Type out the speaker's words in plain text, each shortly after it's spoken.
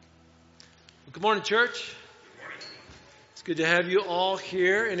Good morning, church. It's good to have you all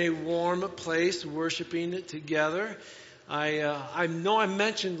here in a warm place worshiping together. I know I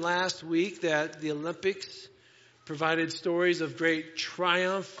mentioned last week that the Olympics provided stories of great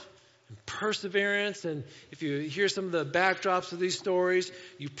triumph and perseverance. And if you hear some of the backdrops of these stories,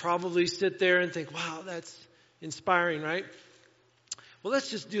 you probably sit there and think, wow, that's inspiring, right? Well,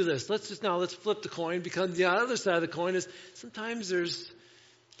 let's just do this. Let's flip the coin, because the other side of the coin is sometimes there's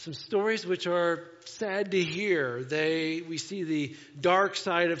some stories which are sad to hear. We see the dark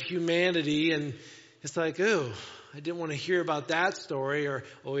side of humanity, and it's like, oh, I didn't want to hear about that story, or,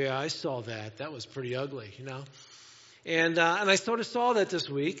 oh yeah, I saw that. That was pretty ugly, you know. And I sort of saw that this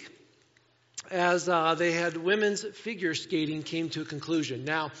week as they had women's figure skating came to a conclusion.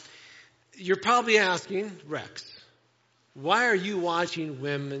 Now, you're probably asking, Rex, why are you watching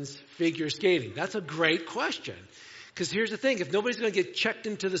women's figure skating? That's a great question. Because here's the thing, if nobody's going to get checked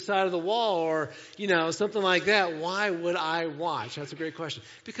into the side of the wall or, something like that, why would I watch? That's a great question.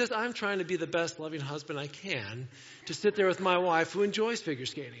 Because I'm trying to be the best loving husband I can to sit there with my wife who enjoys figure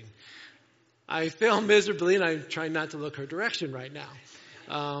skating. I fail miserably, and I'm trying not to look her direction right now.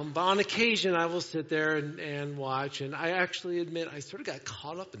 But on occasion, I will sit there and watch. And I actually admit I sort of got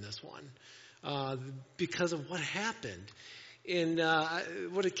caught up in this one because of what happened. And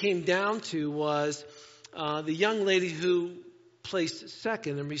what it came down to was the young lady who placed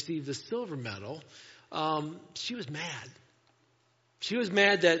second and received the silver medal, she was mad. She was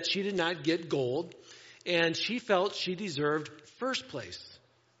mad that she did not get gold, and she felt she deserved first place,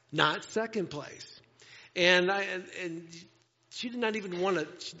 not second place. And she did not even want to,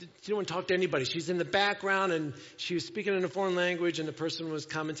 she didn't want to talk to anybody. She's in the background, and she was speaking in a foreign language, and the person was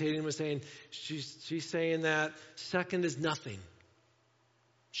commentating and was saying, she's saying that second is nothing.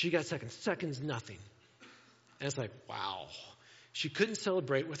 She got second. Second's nothing. And it's like, wow. She couldn't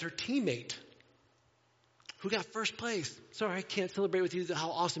celebrate with her teammate who got first place. Sorry, I can't celebrate with you how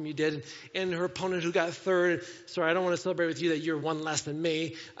awesome you did. And her opponent who got third. Sorry, I don't want to celebrate with you that you're one less than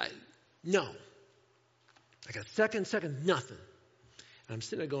me. No. I got second, nothing. And I'm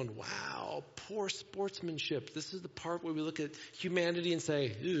sitting there going, wow, poor sportsmanship. This is the part where we look at humanity and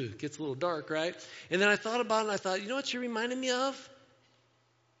say, ooh, it gets a little dark, right? And then I thought about it, and I thought, you know what she reminded me of?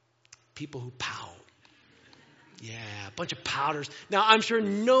 People who pout. Yeah, a bunch of pouters. Now, I'm sure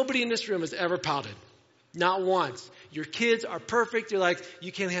nobody in this room has ever pouted. Not once. Your kids are perfect. You're like,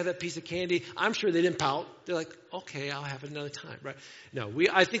 you can't have that piece of candy. I'm sure they didn't pout. They're like, okay, I'll have it another time, right? No,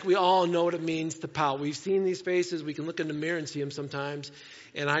 I think we all know what it means to pout. We've seen these faces. We can look in the mirror and see them sometimes.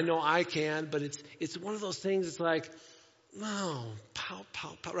 And I know I can, but it's one of those things. It's like, no,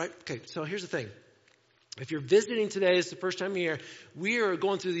 pout, right? Okay, so here's the thing. If you're visiting today, it's the first time you're here, we are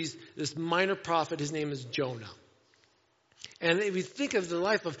going through this minor prophet. His name is Jonah. And if we think of the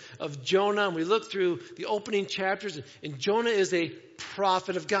life of Jonah, and we look through the opening chapters, and Jonah is a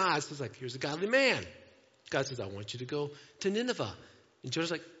prophet of God. So it's like, here's a godly man. God says, I want you to go to Nineveh. And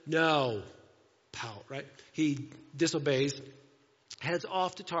Jonah's like, no. Pout, right? He disobeys, heads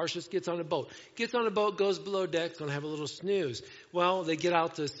off to Tarshish, gets on a boat. Goes below deck, going to have a little snooze. Well, they get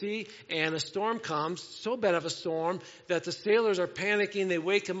out to sea, and a storm comes, so bad of a storm that the sailors are panicking. They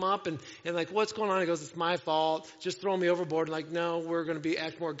wake him up, and like, what's going on? He goes, it's my fault. Just throw me overboard. And like, no, we're going to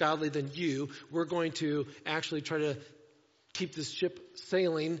act more godly than you. We're going to actually try to keep this ship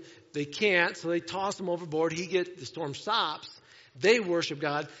sailing. They can't, so they toss him overboard. The storm stops. They worship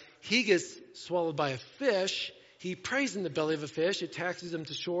God. He gets swallowed by a fish. He prays in the belly of a fish. It taxes him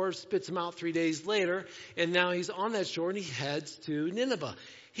to shore, spits him out 3 days later. And now he's on that shore, and he heads to Nineveh.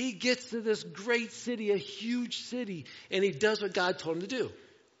 He gets to this great city, a huge city, and he does what God told him to do.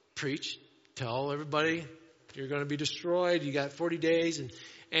 Preach, tell everybody you're going to be destroyed. You got 40 days.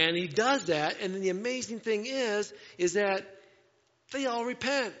 And he does that. And then the amazing thing is that they all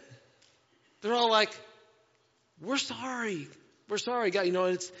repent. They're all like, we're sorry. We're sorry, God.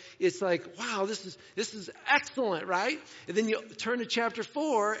 It's like, wow, this is excellent, right? And then you turn to chapter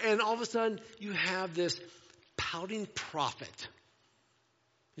 4, and all of a sudden you have this pouting prophet.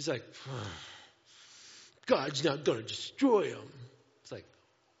 He's like, God's not going to destroy him. It's like,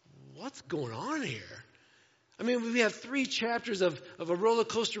 what's going on here? I mean, we have 3 chapters of a roller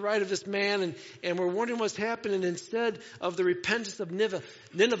coaster ride of this man, and we're wondering what's happening. Instead of the repentance of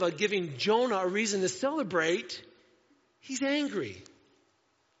Nineveh giving Jonah a reason to celebrate, he's angry.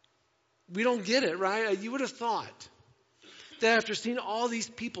 We don't get it, right? You would have thought that after seeing all these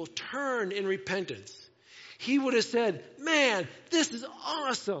people turn in repentance, he would have said, man, this is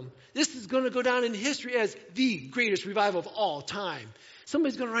awesome. This is going to go down in history as the greatest revival of all time.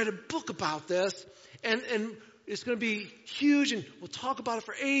 Somebody's going to write a book about this, and it's going to be huge, and we'll talk about it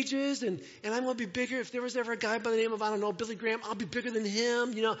for ages, and I'm going to be bigger. If there was ever a guy by the name of, I don't know, Billy Graham, I'll be bigger than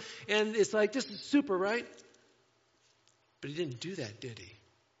him, And it's like, this is super, right? But he didn't do that, did he?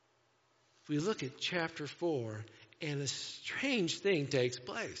 We look at chapter 4, and a strange thing takes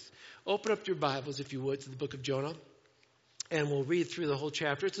place. Open up your Bibles, if you would, to the book of Jonah, and we'll read through the whole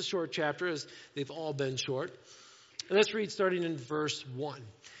chapter. It's a short chapter, as they've all been short. And let's read starting in verse 1.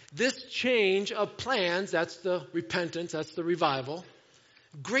 This change of plans, that's the repentance, that's the revival,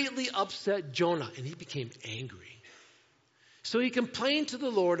 greatly upset Jonah, and he became angry. So he complained to the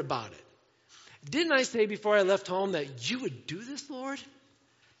Lord about it. Didn't I say before I left home that you would do this, Lord?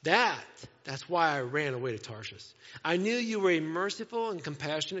 That's why I ran away to Tarshish. I knew you were a merciful and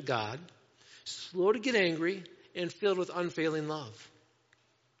compassionate God, slow to get angry, and filled with unfailing love.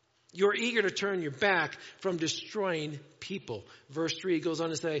 You're eager to turn your back from destroying people. Verse 3 goes on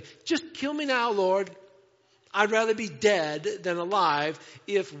to say, just kill me now, Lord. I'd rather be dead than alive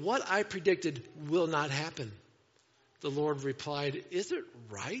if what I predicted will not happen. The Lord replied, is it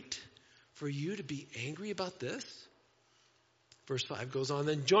right for you to be angry about this? Verse 5 goes on,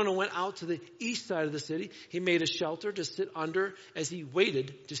 then Jonah went out to the east side of the city. He made a shelter to sit under as he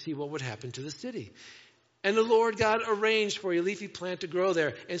waited to see what would happen to the city. And the Lord God arranged for a leafy plant to grow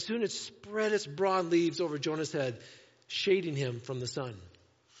there, and soon it spread its broad leaves over Jonah's head, shading him from the sun.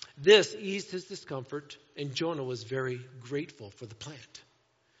 This eased his discomfort, and Jonah was very grateful for the plant.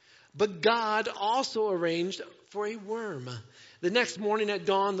 But God also arranged for a worm. The next morning at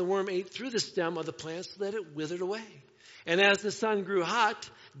dawn, the worm ate through the stem of the plant so that it withered away. And as the sun grew hot,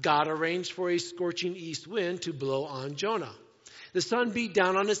 God arranged for a scorching east wind to blow on Jonah. The sun beat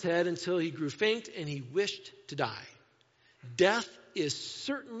down on his head until he grew faint and he wished to die. Death is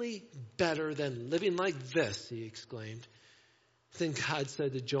certainly better than living like this, he exclaimed. Then God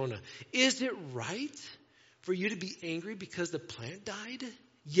said to Jonah, is it right for you to be angry because the plant died?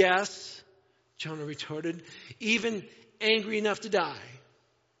 Yes, Jonah retorted, even angry enough to die.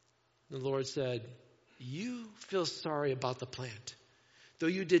 The Lord said, you feel sorry about the plant, though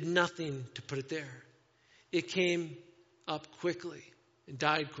you did nothing to put it there. It came up quickly and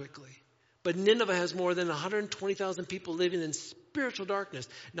died quickly. But Nineveh has more than 120,000 people living in spiritual darkness,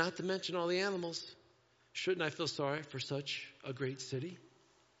 not to mention all the animals. Shouldn't I feel sorry for such a great city?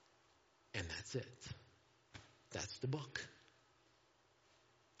 And that's it. That's the book.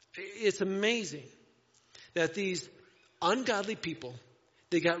 It's amazing that these ungodly people,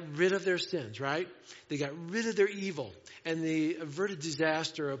 they got rid of their sins, right? They got rid of their evil, and they averted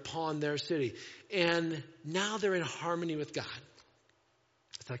disaster upon their city. And now they're in harmony with God.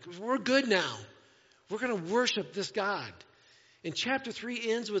 It's like, we're good now. We're going to worship this God. And chapter 3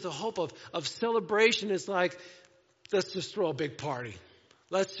 ends with a hope of celebration. It's like, let's just throw a big party.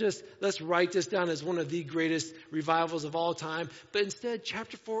 Let's write this down as one of the greatest revivals of all time. But instead,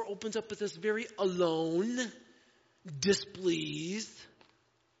 chapter 4 opens up with this very alone, displeased,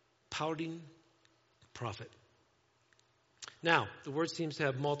 pouting prophet. Now, the word seems to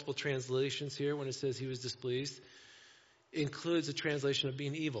have multiple translations here when it says he was displeased. It includes a translation of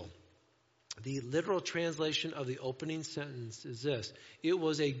being evil. The literal translation of the opening sentence is this: it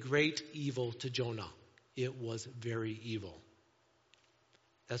was a great evil to Jonah. It was very evil.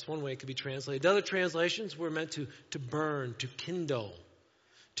 That's one way it could be translated. Other translations were meant to burn, to kindle,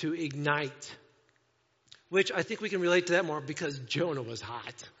 to ignite, which I think we can relate to that more because Jonah was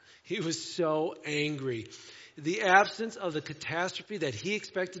hot. He was so angry. The absence of the catastrophe that he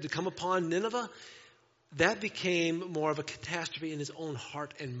expected to come upon Nineveh, that became more of a catastrophe in his own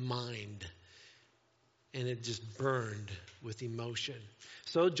heart and mind. And it just burned with emotion.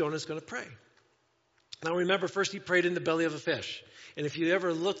 So Jonah's going to pray. Now remember, first he prayed in the belly of a fish. And if you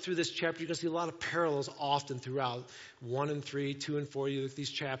ever look through this chapter, you're going to see a lot of parallels often throughout 1 and 3, 2 and 4. You look at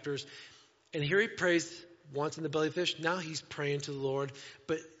these chapters. And here he prays once in the belly of a fish. Now he's praying to the Lord.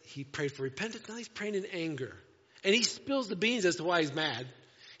 But he prayed for repentance. Now he's praying in anger. And he spills the beans as to why he's mad.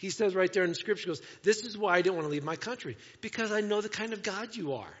 He says right there in the scripture, goes, this is why I didn't want to leave my country. Because I know the kind of God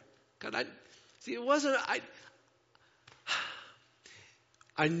you are. God,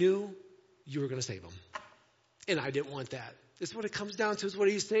 I knew you were going to save him. And I didn't want that. This is what it comes down to, is what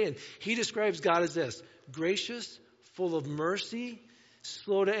he's saying. He describes God as this: gracious, full of mercy,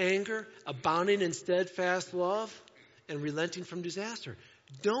 slow to anger, abounding in steadfast love, and relenting from disaster.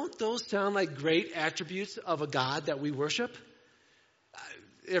 Don't those sound like great attributes of a God that we worship?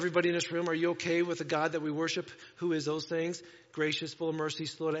 Everybody in this room, are you okay with a God that we worship who is those things? Gracious, full of mercy,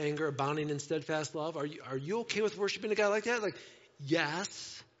 slow to anger, abounding in steadfast love. Are you okay with worshiping a God like that? Like,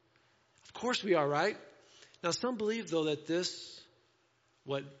 yes. Of course we are, right? Now, some believe, though, that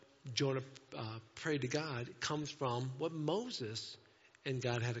what Jonah prayed to God comes from what Moses and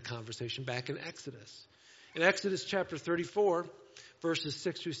God had a conversation back in Exodus. In Exodus chapter 34, verses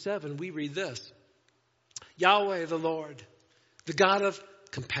 6 through 7, we read this. Yahweh the Lord, the God of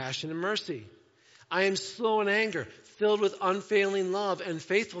compassion and mercy. I am slow in anger, filled with unfailing love and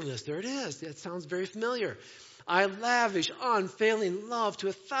faithfulness. There it is. That sounds very familiar. I lavish unfailing love to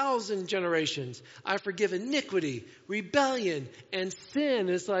 1,000 generations. I forgive iniquity, rebellion, and sin.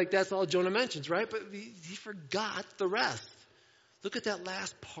 It's like that's all Jonah mentions, right? But he forgot the rest. Look at that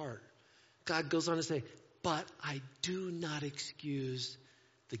last part. God goes on to say, but I do not excuse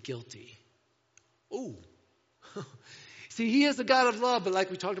the guilty. Ooh. See, he is a God of love, but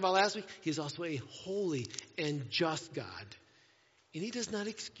like we talked about last week, he is also a holy and just God. And he does not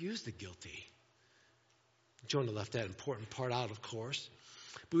excuse the guilty. Jonah left that important part out, of course.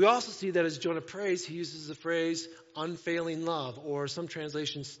 But we also see that as Jonah prays, he uses the phrase unfailing love, or some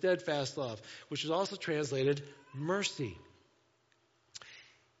translations, steadfast love, which is also translated mercy.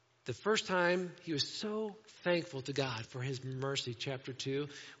 The first time he was so thankful to God for his mercy, chapter 2,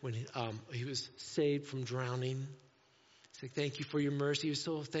 when he was saved from drowning. He's like, thank you for your mercy. He was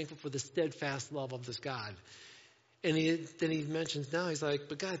so thankful for the steadfast love of this God. And then he mentions now, he's like,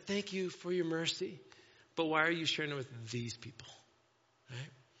 but God, thank you for your mercy. But why are you sharing it with these people? Right?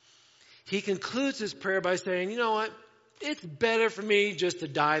 He concludes his prayer by saying, you know what? It's better for me just to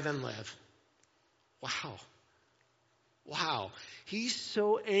die than live. Wow. Wow. He's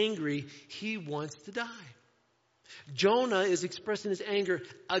so angry, he wants to die. Jonah is expressing his anger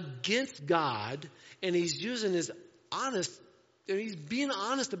against God, and he's he's being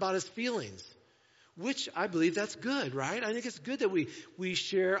honest about his feelings, which I believe that's good, right? I think it's good that we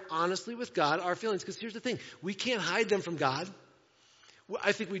share honestly with God our feelings, because here's the thing. We can't hide them from God.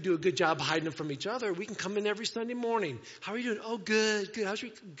 I think we do a good job hiding them from each other. We can come in every Sunday morning. How are you doing? Oh, good. How's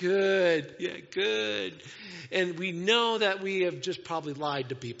your week? Good. Yeah, good. And we know that we have just probably lied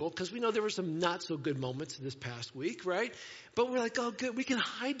to people because we know there were some not so good moments this past week, right? But we're like, oh, good. We can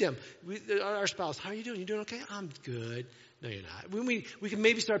hide them. Our spouse, how are you doing? You doing okay? I'm good. No, you're not. We can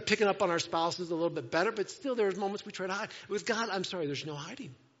maybe start picking up on our spouses a little bit better, but still there's moments we try to hide. With God, I'm sorry, there's no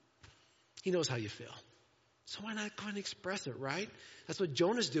hiding. He knows how you feel. So why not go and express it, right? That's what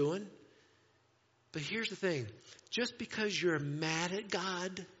Jonah's doing. But here's the thing. Just because you're mad at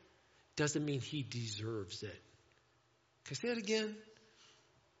God doesn't mean he deserves it. Can I say that again?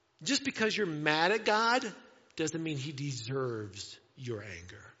 Just because you're mad at God doesn't mean he deserves your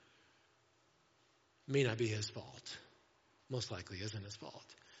anger. It may not be his fault. Most likely isn't his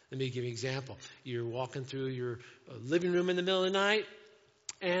fault. Let me give you an example. You're walking through your living room in the middle of the night,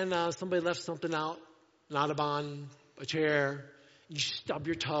 and somebody left something out. Not on a chair. You stub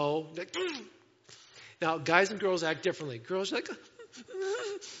your toe. Like, now, guys and girls act differently. Girls are like,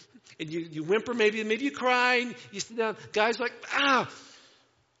 and you whimper, maybe you cry. And you sit down. Guys are like,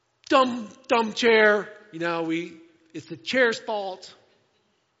 dumb chair. It's the chair's fault.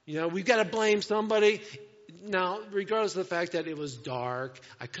 We've got to blame somebody. Now, regardless of the fact that it was dark,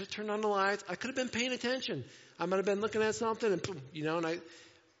 I could have turned on the lights. I could have been paying attention. I might have been looking at something,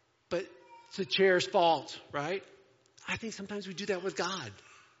 but it's the chair's fault, right? I think sometimes we do that with God.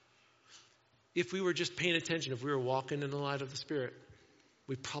 If we were just paying attention, if we were walking in the light of the Spirit,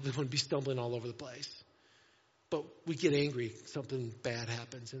 we probably wouldn't be stumbling all over the place. But we get angry, something bad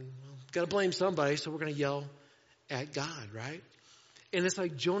happens, and got to blame somebody, so we're going to yell at God, right? And it's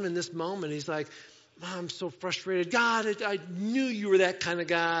like Jonah in this moment, he's like, I'm so frustrated. God, I knew you were that kind of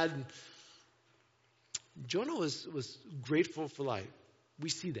God. And Jonah was grateful for life. We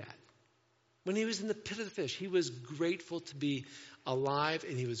see that. When he was in the pit of the fish, he was grateful to be alive,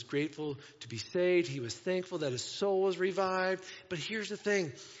 and he was grateful to be saved. He was thankful that his soul was revived. But here's the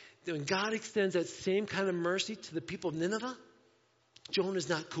thing. When God extends that same kind of mercy to the people of Nineveh, Jonah's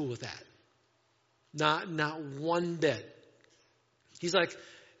not cool with that. Not one bit. He's like,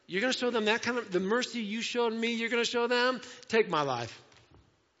 you're going to show them that kind of, the mercy you showed me, you're going to show them? Take my life.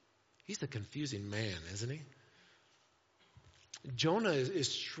 He's a confusing man, isn't he? Jonah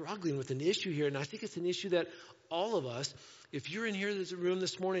is struggling with an issue here, and I think it's an issue that all of us, if you're in here in this room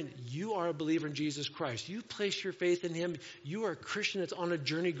this morning, you are a believer in Jesus Christ. You place your faith in him. You are a Christian that's on a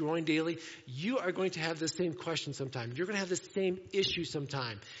journey growing daily. You are going to have the same question sometime. You're going to have the same issue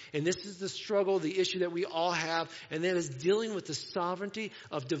sometime. And this is the struggle, the issue that we all have, and that is dealing with the sovereignty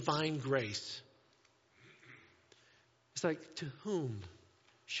of divine grace. It's like, to whom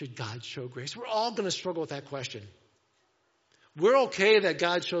should God show grace? We're all going to struggle with that question. We're okay that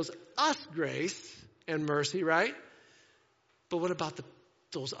God shows us grace and mercy, right? But what about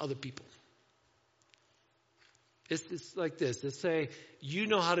those other people? It's like this. Let's say you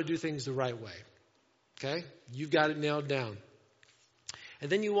know how to do things the right way. Okay? You've got it nailed down. And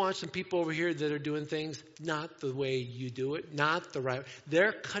then you watch some people over here that are doing things not the way you do it, not the right way.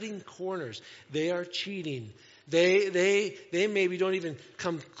 They're cutting corners. They are cheating. They maybe don't even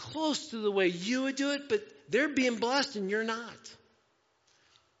come close to the way you would do it, but they're being blessed and you're not.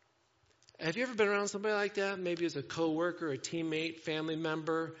 Have you ever been around somebody like that? Maybe as a coworker, a teammate, family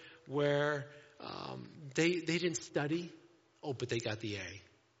member, where they didn't study. Oh, but they got the A.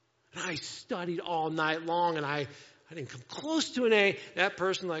 And I studied all night long, and I didn't come close to an A. That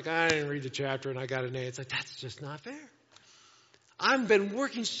person, like, I didn't read the chapter, and I got an A. It's like, that's just not fair. I've been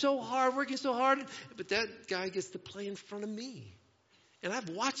working so hard, but that guy gets to play in front of me. And I've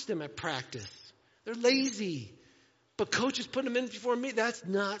watched them at practice. They're lazy. But coach is putting them in before me. That's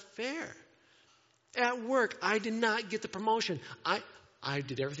not fair. At work, I did not get the promotion. I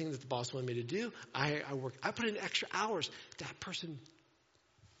did everything that the boss wanted me to do. I worked. I put in extra hours. That person,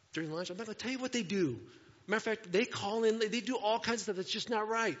 during lunch, I'm not going to tell you what they do. Matter of fact, they call in. They do all kinds of stuff that's just not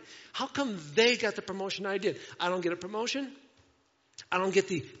right. How come they got the promotion I did? I don't get a promotion. I don't get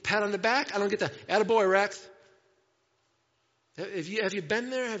the pat on the back. I don't get the attaboy, Rex. Have you been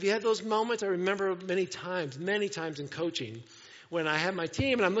there? Have you had those moments? I remember many times in coaching when I had my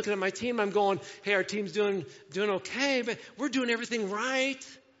team and I'm looking at my team, I'm going, hey, our team's doing okay, but we're doing everything right.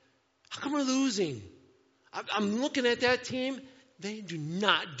 How come we're losing? I'm looking at that team. They do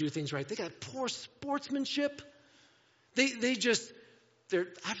not do things right. They got poor sportsmanship.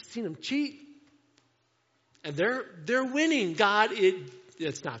 I've seen them cheat. And they're winning. God,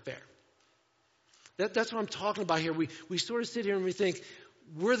 it's not fair. That's what I'm talking about here. We sort of sit here and we think,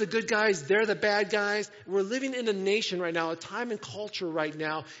 we're the good guys, they're the bad guys. We're living in a nation right now, a time and culture right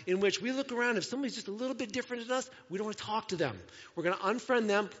now, in which we look around. If somebody's just a little bit different than us, we don't want to talk to them. We're going to unfriend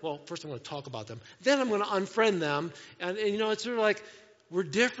them. Well, first I'm going to talk about them. Then I'm going to unfriend them. And it's sort of like, we're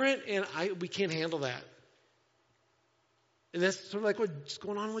different, and we can't handle that. And that's sort of like what's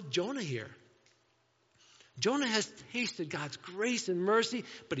going on with Jonah here. Jonah has tasted God's grace and mercy,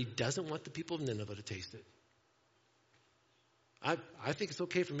 but he doesn't want the people of Nineveh to taste it. I think it's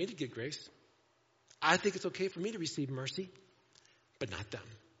okay for me to get grace. I think it's okay for me to receive mercy, but not them.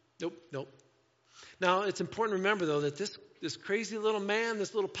 Nope. Now, it's important to remember, though, that this crazy little man,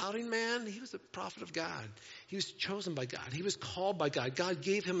 this little pouting man, he was a prophet of God. He was chosen by God. He was called by God. God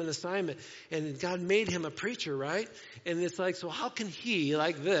gave him an assignment, and God made him a preacher, right? And it's like, so how can he,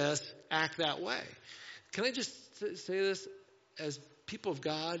 like this, act that way? Can I just say this? As people of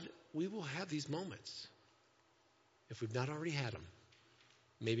God, we will have these moments. If we've not already had them.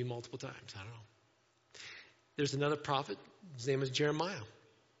 Maybe multiple times. I don't know. There's another prophet. His name is Jeremiah.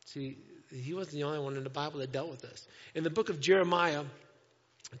 See, he wasn't the only one in the Bible that dealt with this. In the book of Jeremiah,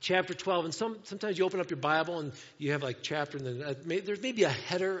 chapter 12, and sometimes you open up your Bible and you have like chapter, and then there's maybe a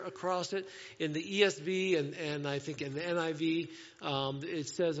header across it. In the ESV and I think in the NIV, it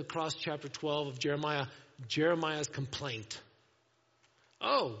says across chapter 12 of Jeremiah, Jeremiah's complaint.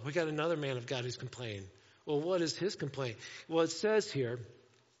 Oh, we got another man of God who's complaining. Well, what is his complaint? Well, it says here,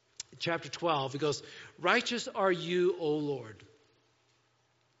 chapter 12, it goes, righteous are you, O Lord.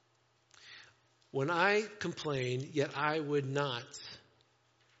 When I complain, yet I would not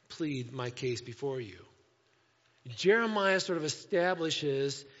plead my case before you. Jeremiah sort of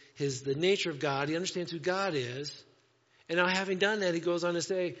establishes the nature of God. He understands who God is. And now having done that, he goes on to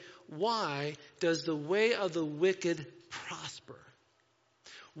say, why does the way of the wicked prosper?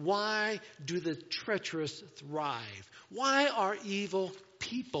 Why do the treacherous thrive? Why are evil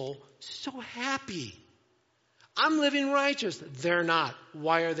people so happy? I'm living righteous. They're not.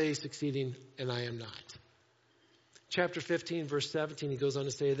 Why are they succeeding and I am not? Chapter 15, verse 17, he goes on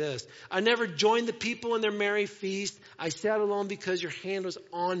to say this. I never joined the people in their merry feast. I sat alone because your hand was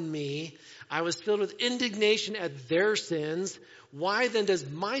on me. I was filled with indignation at their sins. Why then does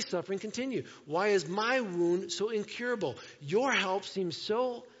my suffering continue? Why is my wound so incurable? Your help seems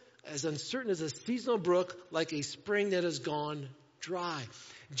so as uncertain as a seasonal brook, like a spring that has gone dry.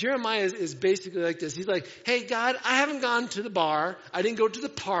 Jeremiah is basically like this. He's like, hey, God, I haven't gone to the bar. I didn't go to the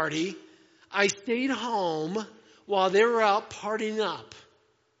party. I stayed home while they were out partying up.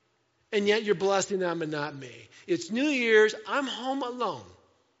 And yet you're blessing them and not me. It's New Year's. I'm home alone.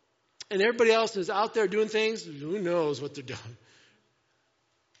 And everybody else is out there doing things. Who knows what they're doing?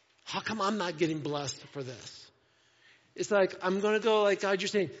 How come I'm not getting blessed for this? It's like, I'm going to go, like, God, you're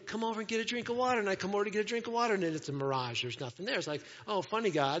saying, come over and get a drink of water. And I come over to get a drink of water, and then it's a mirage. There's nothing there. It's like, oh,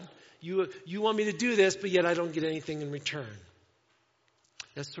 funny, God. You want me to do this, but yet I don't get anything in return.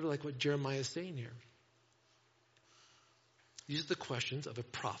 That's sort of like what Jeremiah is saying here. These are the questions of a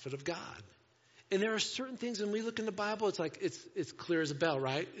prophet of God. And there are certain things when we look in the Bible, it's like it's clear as a bell,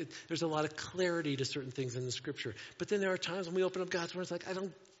 right? There's a lot of clarity to certain things in the Scripture. But then there are times when we open up God's Word, it's like, I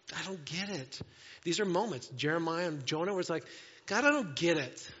don't get it. These are moments, Jeremiah and Jonah, where it's like, God, I don't get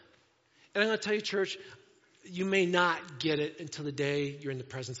it. And I'm going to tell you, church, you may not get it until the day you're in the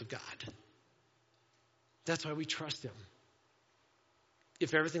presence of God. That's why we trust Him.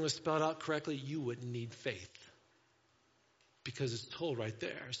 If everything was spelled out correctly, you wouldn't need faith. Because it's told right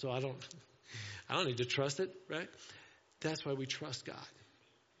there. So I don't need to trust it, right? That's why we trust God.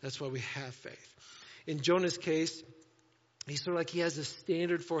 That's why we have faith. In Jonah's case, he's sort of like he has a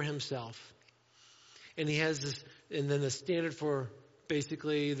standard for himself. And he has this, and then the standard for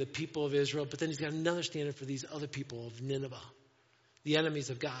basically the people of Israel. But then he's got another standard for these other people of Nineveh, the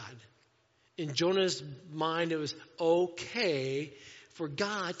enemies of God. In Jonah's mind, it was okay for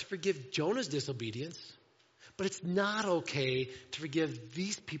God to forgive Jonah's disobedience. But it's not okay to forgive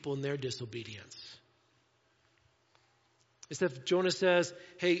these people in their disobedience. Instead, if Jonah says,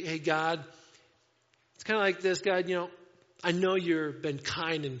 hey, God, it's kind of like this, God, I know you've been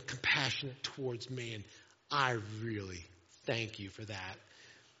kind and compassionate towards me, and I really thank you for that.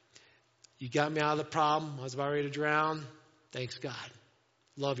 You got me out of the problem. I was about ready to drown. Thanks, God.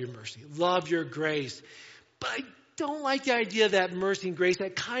 Love your mercy. Love your grace. But I don't like the idea of that mercy and grace,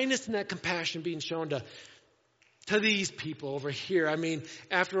 that kindness and that compassion being shown to these people over here. I mean,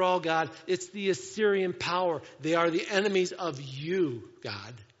 after all, God, it's the Assyrian power. They are the enemies of you,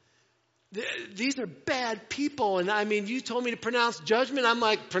 God. These are bad people. And I mean, you told me to pronounce judgment. I'm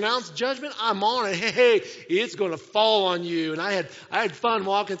like, pronounce judgment? I'm on it. Hey, it's going to fall on you. And I had fun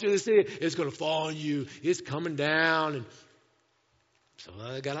walking through the city. It's going to fall on you. It's coming down. And so,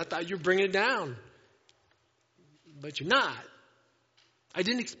 God, I thought you were bringing it down. But you're not. I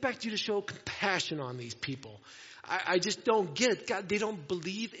didn't expect you to show compassion on these people. I just don't get it. God, they don't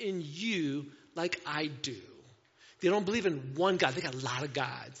believe in you like I do. They don't believe in one God. They got a lot of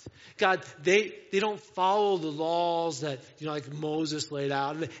gods. God, they don't follow the laws that, like Moses laid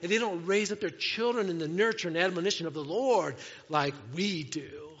out. And they don't raise up their children in the nurture and admonition of the Lord like we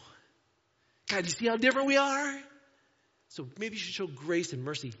do. God, you see how different we are? So maybe you should show grace and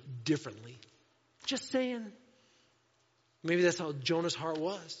mercy differently. Just saying. Maybe that's how Jonah's heart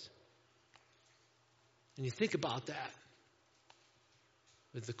was. And you think about that.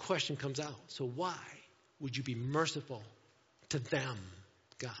 But the question comes out. So why would you be merciful to them,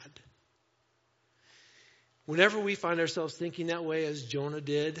 God? Whenever we find ourselves thinking that way as Jonah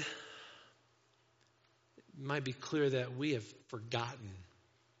did, it might be clear that we have forgotten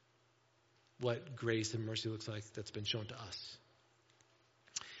what grace and mercy looks like that's been shown to us.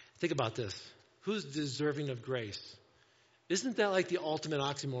 Think about this. Who's deserving of grace? Isn't that like the ultimate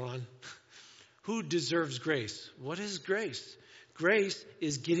oxymoron? Who deserves grace? What is grace? Grace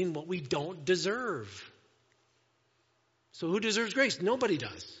is getting what we don't deserve. So who deserves grace? Nobody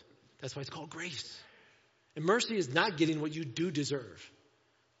does. That's why it's called grace. And mercy is not getting what you do deserve.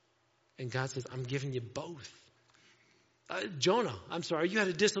 And God says, I'm giving you both. Jonah, I'm sorry, you had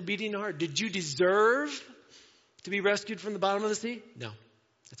a disobedient heart. Did you deserve to be rescued from the bottom of the sea? No.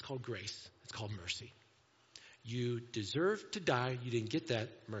 That's called grace. It's called mercy. You deserve to die. You didn't get that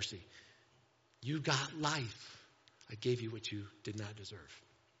mercy. You got life. I gave you what you did not deserve.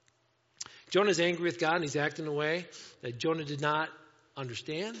 Jonah's angry with God, and he's acting in a way that Jonah did not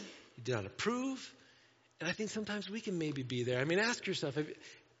understand. He did not approve. And I think sometimes we can maybe be there. I mean, ask yourself,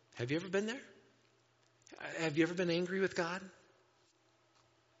 have you ever been there? Have you ever been angry with God?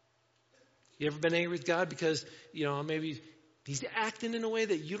 You ever been angry with God because, maybe he's acting in a way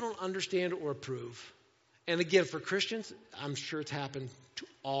that you don't understand or approve? And again, for Christians, I'm sure it's happened to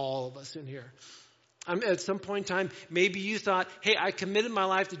all of us in here. At some point in time, maybe you thought, hey, I committed my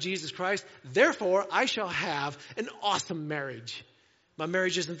life to Jesus Christ, therefore I shall have an awesome marriage. My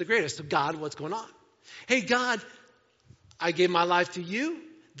marriage isn't the greatest, so God, what's going on? Hey, God, I gave my life to you,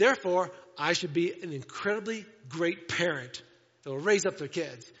 therefore I should be an incredibly great parent that will raise up their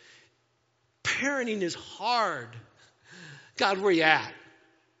kids. Parenting is hard. God, where you at?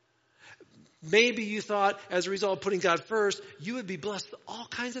 Maybe you thought, as a result of putting God first, you would be blessed with all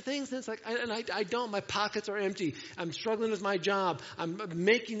kinds of things. And it's like, I don't. My pockets are empty. I'm struggling with my job. I'm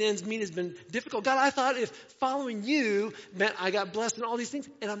making ends meet has been difficult. God, I thought if following you meant I got blessed in all these things,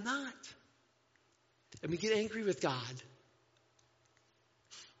 and I'm not. And we get angry with God.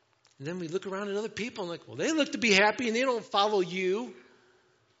 And then we look around at other people and like, well, they look to be happy and they don't follow you.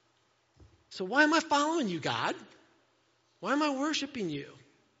 So why am I following you, God? Why am I worshiping you?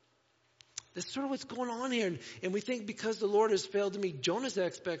 That's sort of what's going on here. And we think because the Lord has failed to meet Jonah's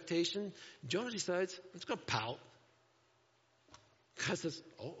expectation, Jonah decides, I'm just going to pout. God says,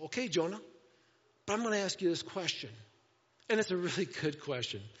 oh, okay, Jonah. But I'm going to ask you this question, and it's a really good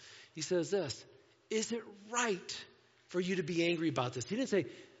question. He says this, is it right for you to be angry about this? He didn't say,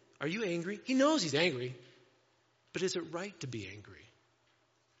 are you angry? He knows he's angry, but is it right to be angry?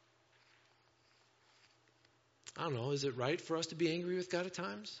 I don't know, is it right for us to be angry with God at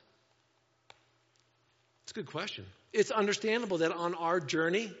times? It's a good question. It's understandable that on our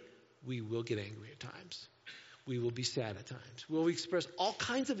journey, we will get angry at times. We will be sad at times. We'll express all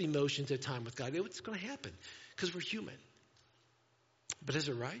kinds of emotions at times with God. It's going to happen because we're human. But is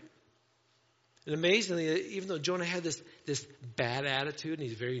it right? And amazingly, even though Jonah had this bad attitude and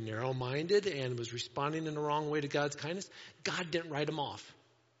he's very narrow-minded and was responding in the wrong way to God's kindness, God didn't write him off.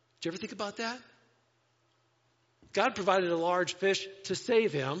 Did you ever think about that? God provided a large fish to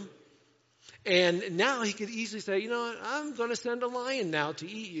save him. And now he could easily say, you know what, I'm going to send a lion now to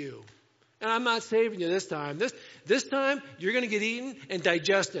eat you. And I'm not saving you this time. This time, you're going to get eaten and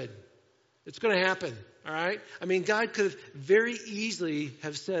digested. It's going to happen, all right? I mean, God could have very easily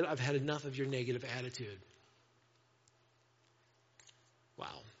have said, I've had enough of your negative attitude.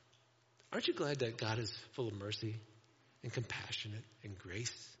 Wow. Aren't you glad that God is full of mercy and compassionate and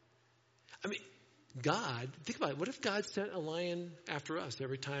grace? I mean, God, think about it. What if God sent a lion after us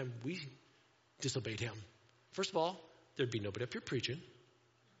every time we disobeyed him? First of all, there'd be nobody up here preaching.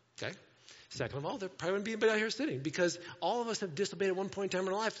 Okay? Second of all, there probably wouldn't be anybody out here sitting because all of us have disobeyed at one point in time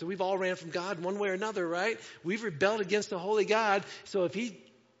in our life. So we've all ran from God one way or another, right? We've rebelled against the holy God. So if he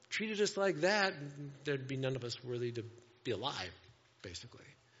treated us like that, there'd be none of us worthy to be alive, basically.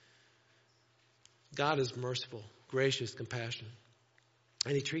 God is merciful, gracious, compassionate.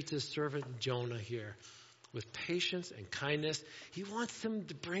 And he treats his servant Jonah here with patience and kindness. He wants him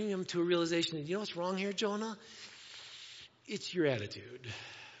to bring him to a realization that, you know what's wrong here, Jonah? It's your attitude.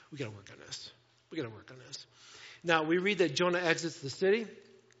 We got to work on this. Now, we read that Jonah exits the city.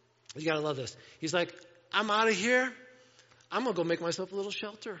 You got to love this. He's like, I'm out of here. I'm going to go make myself a little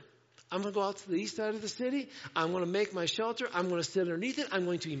shelter. I'm going to go out to the east side of the city. I'm going to make my shelter. I'm going to sit underneath it. I'm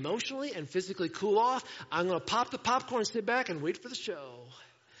going to emotionally and physically cool off. I'm going to pop the popcorn, sit back, and wait for the show.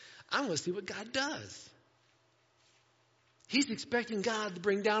 I'm going to see what God does. He's expecting God to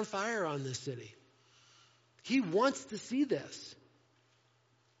bring down fire on this city. He wants to see this.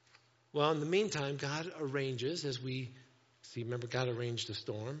 Well, in the meantime, God arranges, as we see, remember, God arranged a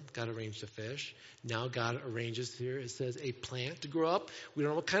storm. God arranged a fish. Now God arranges here, it says, a plant to grow up. We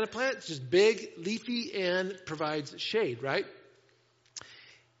don't know what kind of plant. It's just big, leafy, and provides shade, right?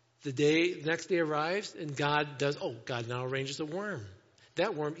 The next day arrives, and God now arranges a worm.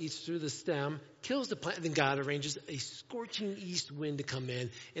 That worm eats through the stem, kills the plant, and then God arranges a scorching east wind to come in,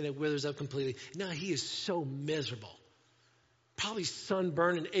 and it withers up completely. Now he is so miserable. Probably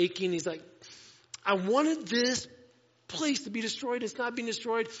sunburned and aching. He's like, I wanted this place to be destroyed. It's not being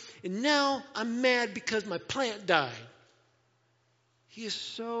destroyed. And now I'm mad because my plant died. He is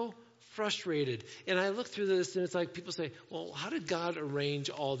so frustrated. And I look through this and it's like people say, well, how did God arrange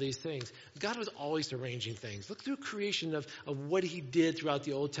all these things? God was always arranging things. Look through creation of what he did throughout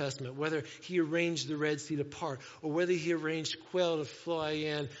the Old Testament, whether he arranged the Red Sea to part, or whether he arranged quail to fly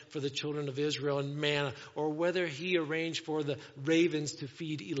in for the children of Israel and manna, or whether he arranged for the ravens to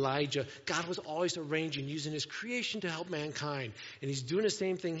feed Elijah. God was always arranging, using his creation to help mankind. And he's doing the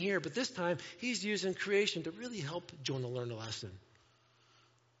same thing here, but this time he's using creation to really help Jonah learn a lesson.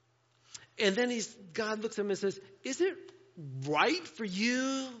 And then God looks at him and says, is it right for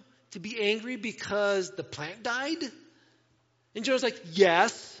you to be angry because the plant died? And Jonah's like,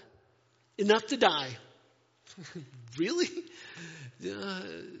 yes, enough to die. Really?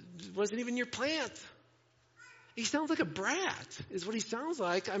 It wasn't even your plant. He sounds like a brat, is what he sounds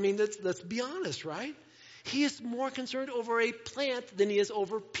like. I mean, let's be honest, right? He is more concerned over a plant than he is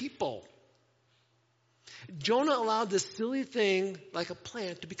over people. Jonah allowed this silly thing, like a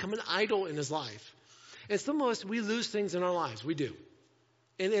plant, to become an idol in his life. And some of us, we lose things in our lives. We do.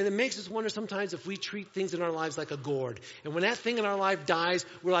 And it makes us wonder sometimes if we treat things in our lives like a gourd. And when that thing in our life dies,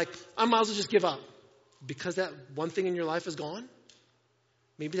 we're like, I might as well just give up. Because that one thing in your life is gone.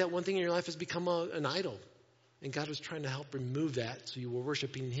 Maybe that one thing in your life has become an idol. And God was trying to help remove that so you were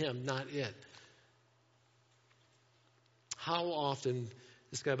worshiping him, not it. How often,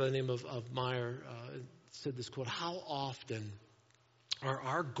 this guy by the name of Meyer said this quote, how often are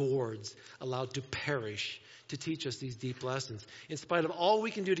our gourds allowed to perish to teach us these deep lessons? In spite of all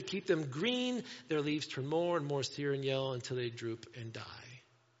we can do to keep them green, their leaves turn more and more sere and yellow until they droop and die.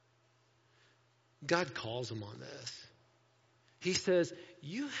 God calls them on this. He says,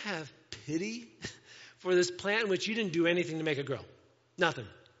 you have pity for this plant in which you didn't do anything to make it grow. Nothing.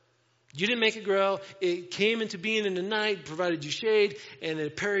 You didn't make it grow. It came into being in the night, provided you shade, and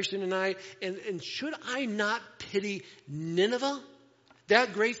it perished in the night. And should I not pity Nineveh?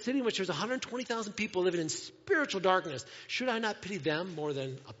 That great city in which there's 120,000 people living in spiritual darkness. Should I not pity them more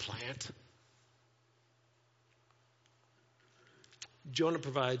than a plant? Jonah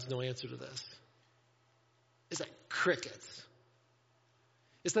provides no answer to this. It's like crickets.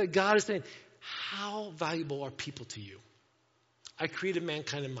 It's like God is saying, how valuable are people to you? I created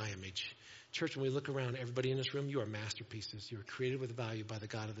mankind in my image. Church, when we look around, everybody in this room, you are masterpieces. You are created with value by the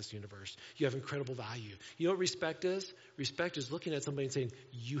God of this universe. You have incredible value. You know what respect is? Respect is looking at somebody and saying,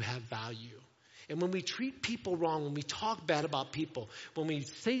 you have value. And when we treat people wrong, when we talk bad about people, when we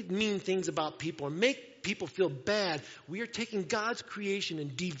say mean things about people or make people feel bad, we are taking God's creation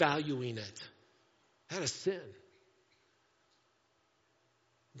and devaluing it. That is sin.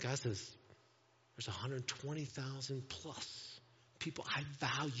 God says, there's 120,000 plus people I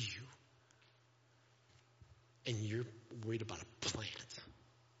value. And you're worried about a plant.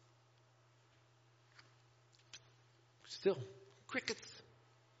 Still, crickets.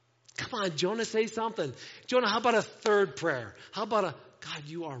 Come on, Jonah, say something. Jonah, how about a third prayer? How about a, God,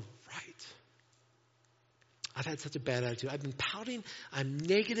 you are right. I've had such a bad attitude. I've been pouting. I'm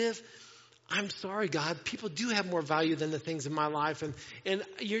negative. I'm sorry, God. People do have more value than the things in my life. And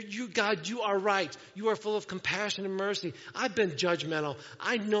you, God, you are right. You are full of compassion and mercy. I've been judgmental.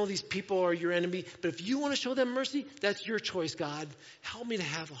 I know these people are your enemy. But if you want to show them mercy, that's your choice, God. Help me to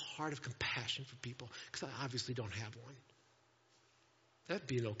have a heart of compassion for people. Because I obviously don't have one. That'd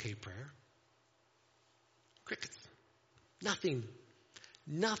be an okay prayer. Crickets. Nothing.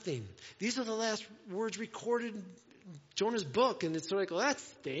 Nothing. These are the last words recorded in Jonah's book. And it's sort of like, well, that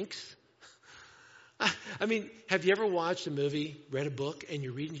stinks. I mean, have you ever watched a movie, read a book, and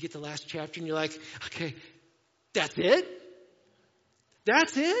you're reading, you get the last chapter, and you're like, okay, that's it?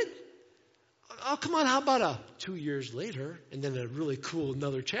 That's it? Oh, come on, how about 2 years later, and then a really cool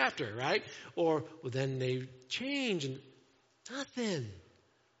another chapter, right? Or, well, then they change, and nothing.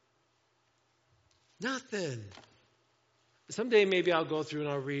 Nothing. Someday maybe I'll go through and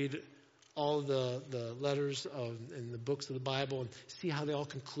I'll read all the letters and the books of the Bible and see how they all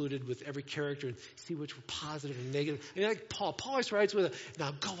concluded with every character and see which were positive and negative. And like Paul always writes with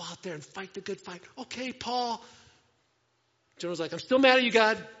now go out there and fight the good fight. Okay, Paul. Jonah's like, I'm still mad at you,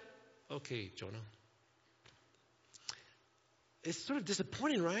 God. Okay, Jonah. It's sort of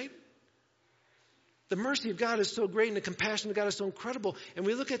disappointing, right? The mercy of God is so great and the compassion of God is so incredible. And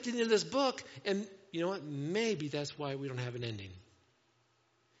we look at the end of this book and you know what? Maybe that's why we don't have an ending.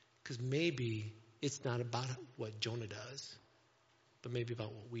 Because maybe it's not about what Jonah does, but maybe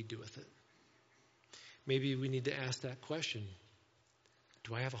about what we do with it. Maybe we need to ask that question.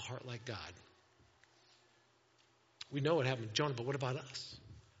 Do I have a heart like God? We know what happened to Jonah, but what about us?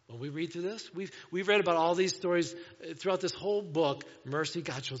 When we read through this, we've read about all these stories throughout this whole book. Mercy,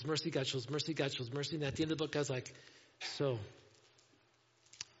 God shows mercy, God shows mercy, God shows mercy. And at the end of the book, God's like, so,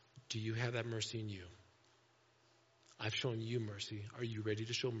 do you have that mercy in you? I've shown you mercy. Are you ready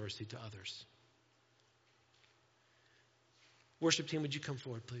to show mercy to others? Worship team, would you come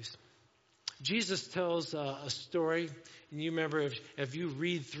forward, please? Jesus tells a story. And you remember if you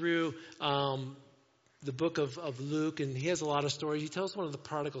read through the book of Luke, and he has a lot of stories. He tells one of the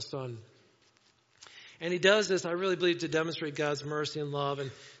prodigal son. And he does this, I really believe, to demonstrate God's mercy and love. And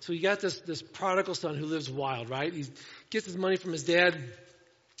so you got this prodigal son who lives wild, right? He gets his money from his dad,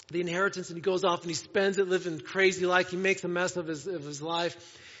 the inheritance, and he goes off and he spends it living crazy like he makes a mess of his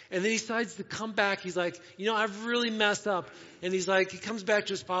life. And then he decides to come back. He's like, I've really messed up. And he comes back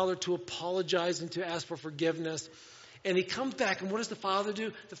to his father to apologize and to ask for forgiveness. And he comes back, and what does the father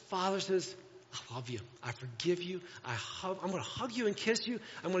do? The father says, I love you. I forgive you. I'm going to hug you and kiss you.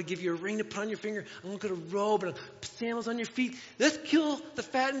 I'm going to give you a ring to put on your finger. I'm going to put a robe and sandals on your feet. Let's kill the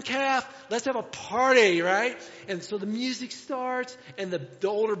fattened calf. Let's have a party, right? And so the music starts, and the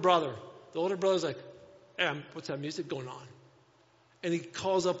older brother's like, hey, what's that music going on? And he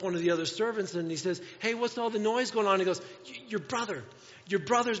calls up one of the other servants, and he says, hey, what's all the noise going on? He goes, your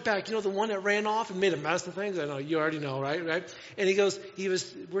brother's back. The one that ran off and made a mess of things? I know, you already know, right? And he goes,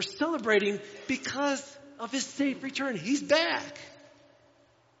 we're celebrating because of his safe return. He's back.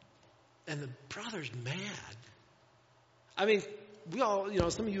 And the brother's mad. I mean, we all,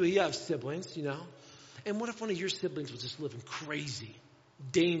 some of you have siblings, And what if one of your siblings was just living crazy,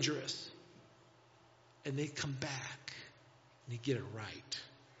 dangerous, and they come back and they get it right?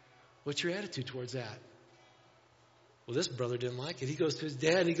 What's your attitude towards that? Well, this brother didn't like it. He goes to his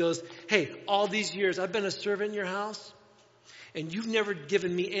dad and he goes, hey, all these years I've been a servant in your house. And you've never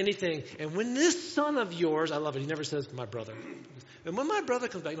given me anything. And when this son of yours, I love it, he never says my brother. And when my brother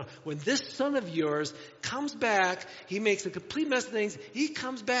comes back, no, when this son of yours comes back, he makes a complete mess of things. He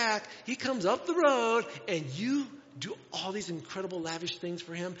comes back, he comes up the road, and you do all these incredible lavish things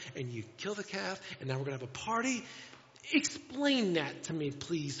for him, and you kill the calf, and now we're going to have a party. Explain that to me,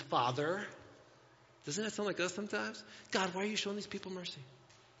 please, Father. Doesn't that sound like us sometimes? God, why are you showing these people mercy?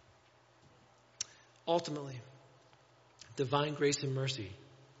 Ultimately, divine grace and mercy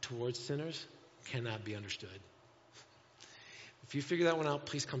towards sinners cannot be understood. If you figure that one out,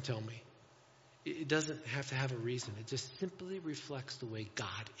 please come tell me. It doesn't have to have a reason. It just simply reflects the way God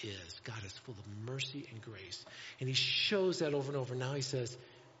is. God is full of mercy and grace. And he shows that over and over. Now he says,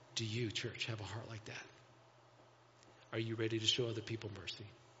 do you, church, have a heart like that? Are you ready to show other people mercy?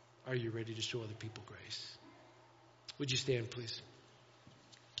 Are you ready to show other people grace? Would you stand, please?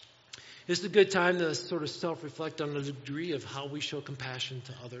 This is a good time to sort of self-reflect on the degree of how we show compassion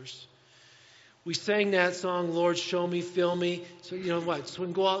to others. We sang that song, Lord, show me, fill me. So you know what? So we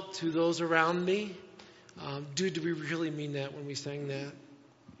can go out to those around me. Do we really mean that when we sang that?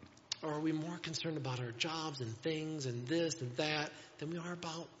 Or are we more concerned about our jobs and things and this and that than we are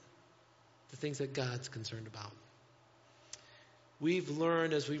about the things that God's concerned about? We've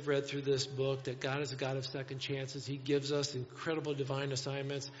learned as we've read through this book that God is a God of second chances. He gives us incredible divine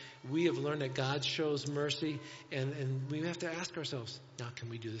assignments. We have learned that God shows mercy, and we have to ask ourselves, now can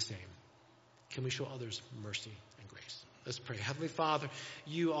we do the same? Can we show others mercy and grace? Let's pray. Heavenly Father,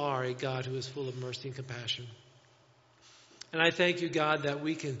 you are a God who is full of mercy and compassion. And I thank you, God, that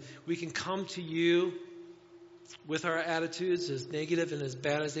we can come to you with our attitudes, as negative and as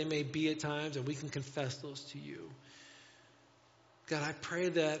bad as they may be at times, and we can confess those to you. God, I pray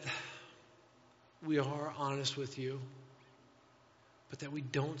that we are honest with you, but that we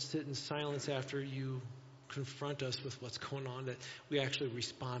don't sit in silence after you confront us with what's going on, that we actually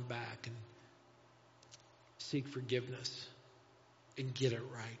respond back and seek forgiveness and get it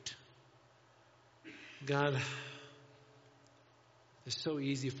right. God, it's so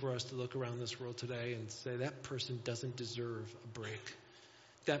easy for us to look around this world today and say that person doesn't deserve a break.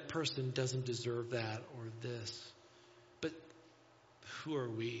 That person doesn't deserve that or this. But who are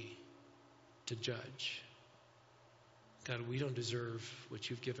we to judge? God, we don't deserve what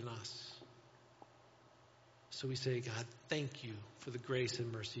you've given us. So we say, God, thank you for the grace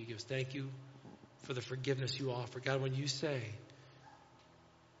and mercy you give us. Thank you for the forgiveness you offer. God, when you say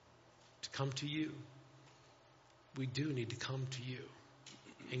to come to you, we do need to come to you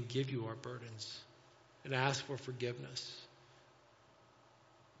and give you our burdens and ask for forgiveness.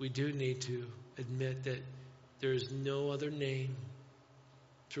 We do need to admit that there is no other name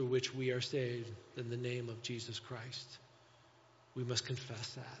through which we are saved than the name of Jesus Christ. We must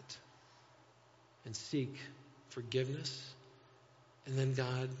confess that and seek forgiveness. And then,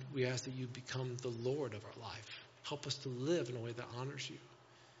 God, we ask that you become the Lord of our life. Help us to live in a way that honors you.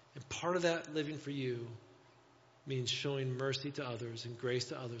 And part of that living for you means showing mercy to others and grace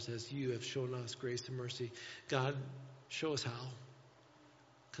to others as you have shown us grace and mercy. God, show us how.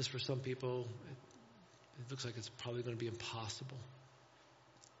 Because for some people, it looks like it's probably going to be impossible.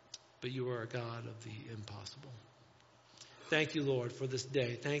 But you are a God of the impossible. Thank you, Lord, for this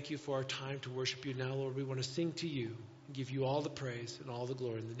day. Thank you for our time to worship you now, Lord. We want to sing to you and give you all the praise and all the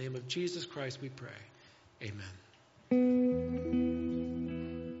glory. In the name of Jesus Christ we pray. Amen.